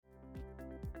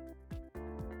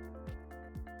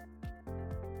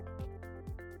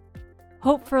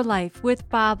Hope for Life with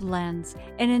Bob Lenz,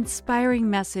 an inspiring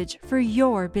message for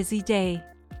your busy day.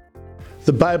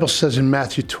 The Bible says in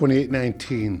Matthew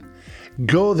 28:19,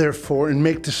 "Go therefore and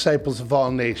make disciples of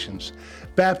all nations.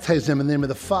 Baptize them in the name of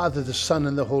the Father, the Son,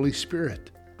 and the Holy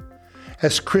Spirit."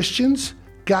 As Christians,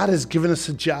 God has given us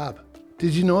a job.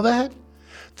 Did you know that?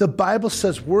 The Bible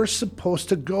says we're supposed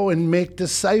to go and make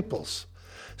disciples.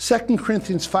 2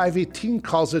 Corinthians 5:18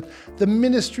 calls it the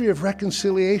ministry of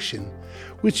reconciliation,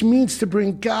 which means to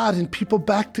bring God and people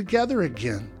back together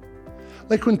again.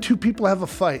 Like when two people have a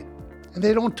fight and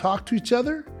they don't talk to each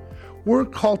other, we're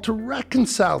called to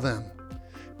reconcile them.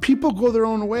 People go their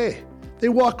own way. They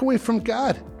walk away from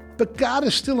God, but God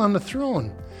is still on the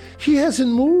throne. He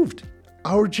hasn't moved.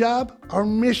 Our job, our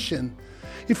mission,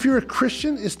 if you're a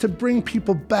Christian, is to bring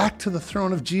people back to the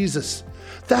throne of Jesus.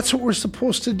 That's what we're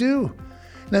supposed to do.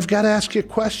 And I've got to ask you a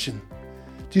question.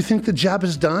 Do you think the job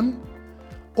is done?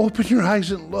 Open your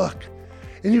eyes and look.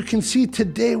 And you can see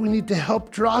today we need to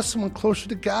help draw someone closer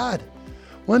to God.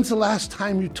 When's the last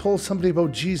time you told somebody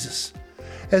about Jesus?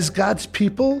 As God's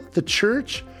people, the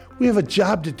church, we have a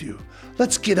job to do.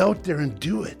 Let's get out there and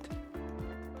do it.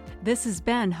 This has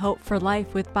been Hope for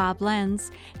Life with Bob Lenz.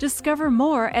 Discover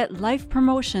more at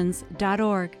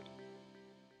lifepromotions.org.